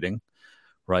passer rating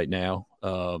right now.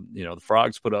 The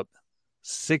Frogs put up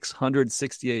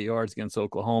 668 yards against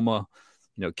Oklahoma.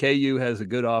 KU has a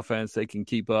good offense; they can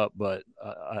keep up, but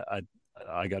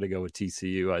I got to go with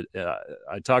TCU.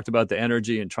 I talked about the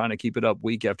energy and trying to keep it up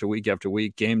week after week after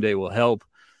week. Game day will help.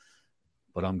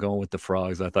 but I'm going with the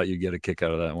Frogs. I thought you'd get a kick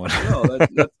out of that one.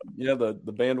 No, yeah, the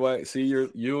bandwagon. See,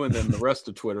 you and then the rest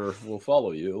of Twitter will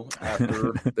follow you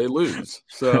after they lose.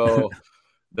 So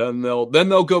then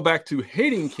they'll go back to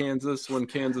hating Kansas when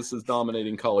Kansas is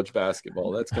dominating college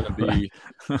basketball. That's going to be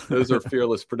those are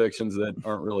fearless predictions that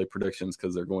aren't really predictions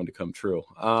because they're going to come true.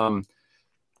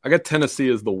 I got Tennessee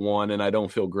as the one, and I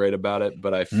don't feel great about it,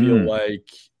 but I feel like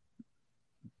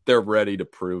they're ready to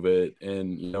prove it.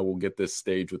 And, we'll get this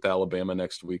stage with Alabama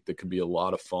next week. That could be a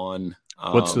lot of fun.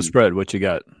 What's the spread? What you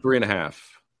got? 3.5.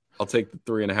 I'll take the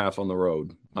 3.5 on the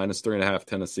road. -3.5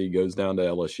 Tennessee goes down to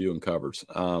LSU and covers.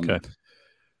 Okay.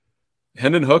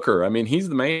 Hendon Hooker, I mean, he's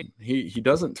the main. He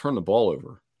doesn't turn the ball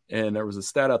over. And there was a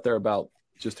stat out there about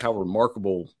just how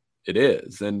remarkable it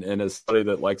is. And as somebody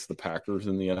that likes the Packers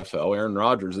in the NFL, Aaron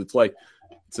Rodgers, it's like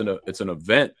it's an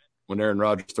event when Aaron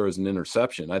Rodgers throws an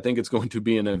interception. I think it's going to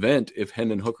be an event if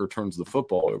Hendon Hooker turns the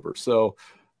football over. So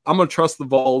I'm going to trust the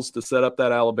Vols to set up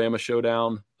that Alabama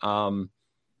showdown.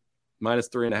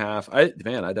 -3.5.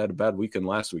 I'd had a bad weekend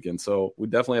last weekend, so we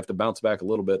definitely have to bounce back a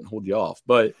little bit and hold you off.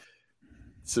 But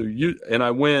so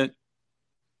I went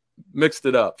mixed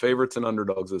it up, favorites and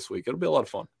underdogs this week. It'll be a lot of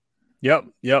fun. Yep.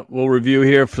 We'll review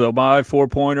here. So my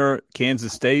 4-pointer,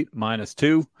 Kansas State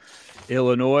 -2,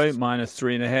 Illinois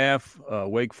 -3.5,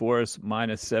 Wake Forest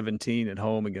 -17 at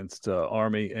home against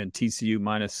Army, and TCU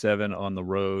 -7 on the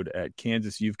road at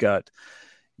Kansas. You've got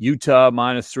Utah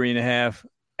 -3.5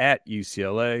 at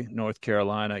UCLA, North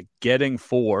Carolina getting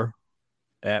 4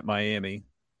 at Miami,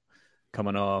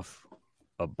 coming off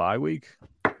a bye week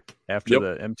after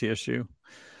the MTSU.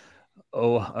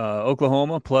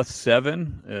 Oklahoma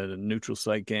 +7 at a neutral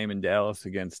site game in Dallas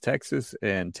against Texas,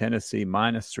 and Tennessee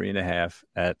 -3.5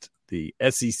 at the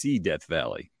SEC Death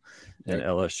Valley in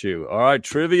LSU. All right,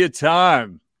 trivia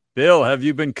time. Bill, have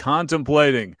you been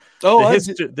contemplating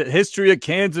the history of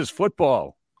Kansas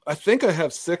football? I think I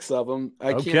have 6 of them.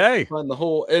 I can't find the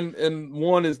whole, and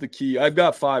one is the key. I've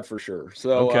got 5 for sure.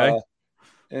 So,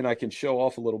 and I can show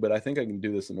off a little bit. I think I can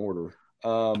do this in order.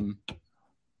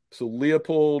 So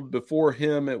Leopold, before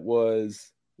him, it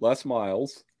was Les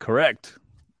Miles. Correct.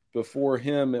 Before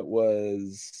him, it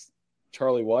was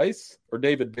Charlie Weiss or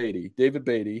David Beatty. David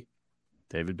Beatty.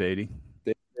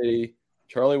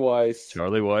 Charlie Weiss.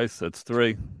 That's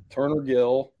 3. Turner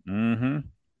Gill. Mm-hmm.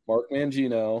 Mark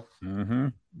Mangino. Mm-hmm.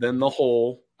 Then the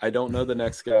whole. I don't know the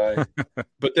next guy.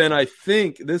 But then I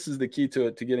think this is the key to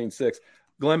it, to getting 6.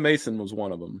 Glenn Mason was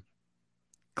one of them.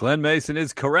 Glenn Mason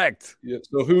is correct. Yeah,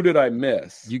 so who did I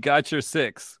miss? You got your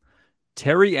 6.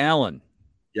 Terry Allen.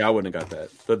 Yeah, I wouldn't have got that.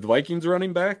 The Vikings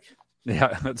running back?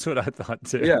 Yeah, that's what I thought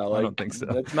too. Yeah, I don't think so.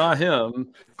 That's not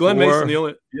him. Glenn Mason,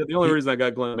 the only reason I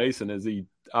got Glenn Mason is he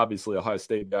obviously Ohio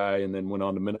State guy and then went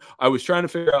on to Minnesota. I was trying to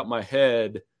figure out in my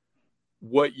head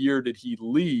what year did he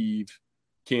leave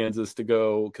Kansas to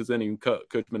go, because then he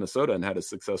coached Minnesota and had a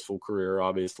successful career,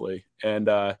 obviously. And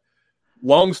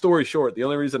long story short, the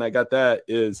only reason I got that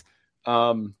is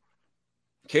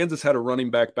Kansas had a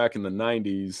running back in the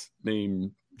 90s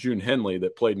named June Henley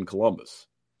that played in Columbus.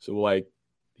 So,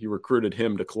 he recruited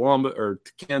him to Columbus or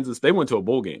to Kansas. They went to a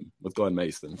bowl game with Glenn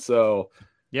Mason. So,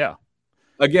 yeah.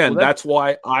 Again, that's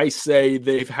why I say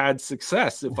they've had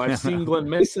success. If I've seen Glenn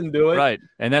Mason do it. Right.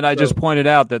 And then I just pointed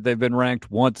out that they've been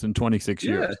ranked once in 26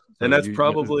 years. So and that's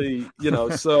probably,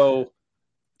 so.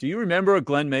 Do you remember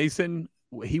Glenn Mason?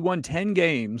 He won 10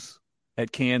 games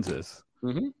at Kansas,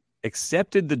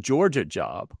 accepted the Georgia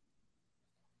job,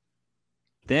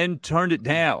 then turned it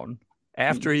down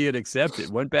after he had accepted,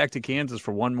 went back to Kansas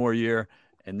for one more year,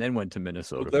 and then went to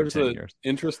Minnesota for 10 years. There's an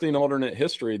interesting alternate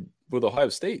history with Ohio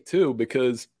State, too,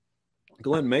 because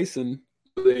Glenn Mason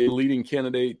was a leading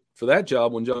candidate for that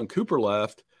job when John Cooper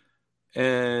left,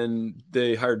 and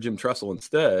they hired Jim Tressel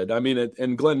instead. I mean,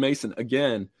 and Glenn Mason,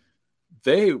 again,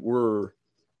 they were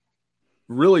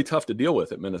really tough to deal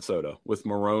with at Minnesota with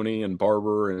Maroney and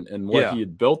Barber and what he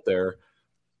had built there.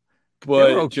 But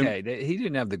they were okay. He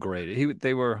didn't have the grade.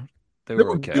 They were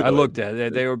okay. Good. I looked at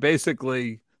it. They were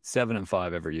basically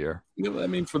 7-5 every year. I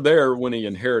mean, for there, when he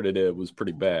inherited it was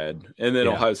pretty bad. And then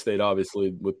Ohio State,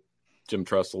 obviously, with Jim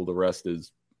Tressel, the rest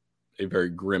is a very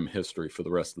grim history for the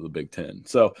rest of the Big Ten.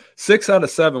 So 6 out of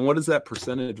 7, what is that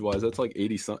percentage-wise? That's like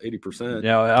 80%.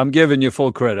 Yeah, I'm giving you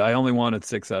full credit. I only wanted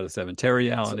 6 out of 7.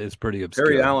 Terry Allen is pretty obscure.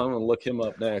 Terry Allen, I'm going to look him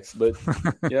up next. But,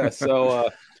 yeah, so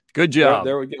good job.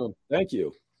 There we go. Thank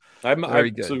you.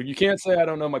 Very good. So you can't say I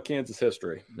don't know my Kansas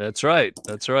history. That's right.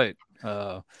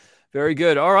 Very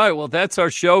good. All right. Well, that's our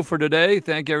show for today.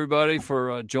 Thank everybody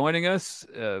for joining us.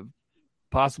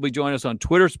 Possibly join us on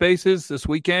Twitter Spaces this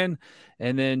weekend,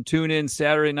 and then tune in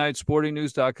Saturday night,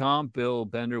 sportingnews.com. Bill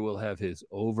Bender will have his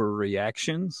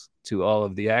overreactions to all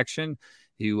of the action.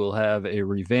 He will have a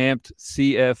revamped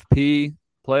CFP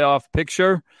playoff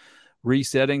picture,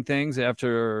 resetting things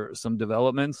after some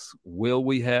developments. Will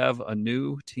we have a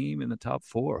new team in the top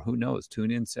 4? Who knows?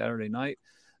 Tune in Saturday night.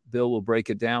 Bill will break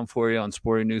it down for you on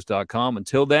sportingnews.com.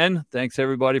 Until then, thanks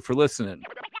everybody for listening.